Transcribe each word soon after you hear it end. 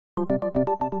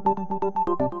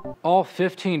All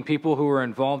 15 people who were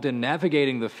involved in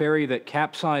navigating the ferry that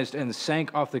capsized and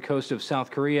sank off the coast of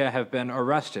South Korea have been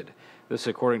arrested. This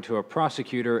according to a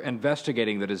prosecutor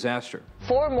investigating the disaster.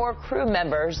 4 more crew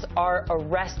members are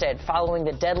arrested following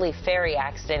the deadly ferry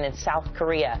accident in South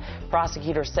Korea.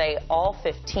 Prosecutors say all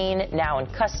 15 now in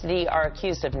custody are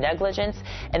accused of negligence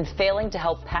and failing to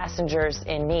help passengers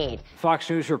in need. Fox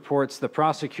News reports the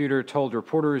prosecutor told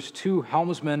reporters 2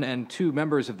 helmsmen and 2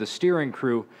 members of the steering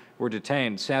crew were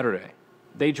detained Saturday.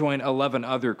 They join 11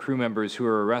 other crew members who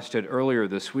were arrested earlier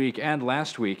this week and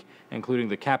last week, including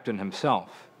the captain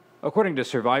himself. According to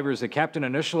survivors, the captain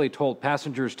initially told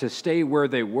passengers to stay where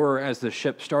they were as the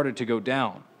ship started to go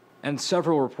down. And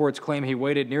several reports claim he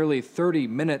waited nearly 30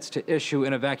 minutes to issue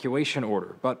an evacuation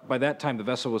order. But by that time, the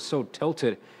vessel was so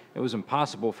tilted, it was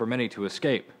impossible for many to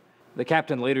escape. The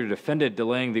captain later defended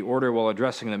delaying the order while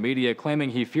addressing the media, claiming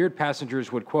he feared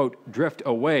passengers would, quote, drift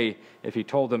away if he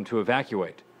told them to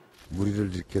evacuate.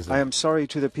 I am sorry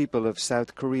to the people of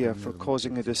South Korea for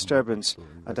causing a disturbance,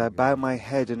 and I bow my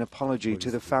head in apology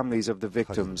to the families of the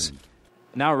victims.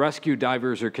 Now rescue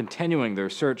divers are continuing their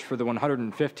search for the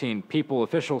 115 people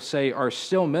officials say are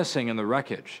still missing in the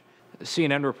wreckage.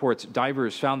 CNN reports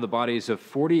divers found the bodies of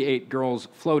 48 girls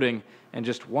floating in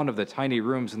just one of the tiny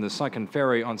rooms in the sunken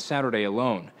ferry on Saturday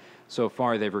alone. So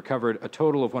far, they've recovered a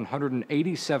total of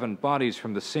 187 bodies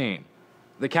from the scene.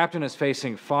 The captain is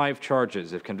facing 5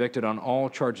 charges. If convicted on all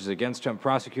charges against him,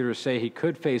 prosecutors say he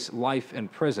could face life in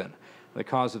prison. The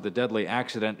cause of the deadly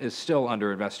accident is still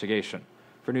under investigation.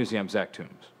 For Newsy, I'm Zach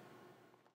Toombs.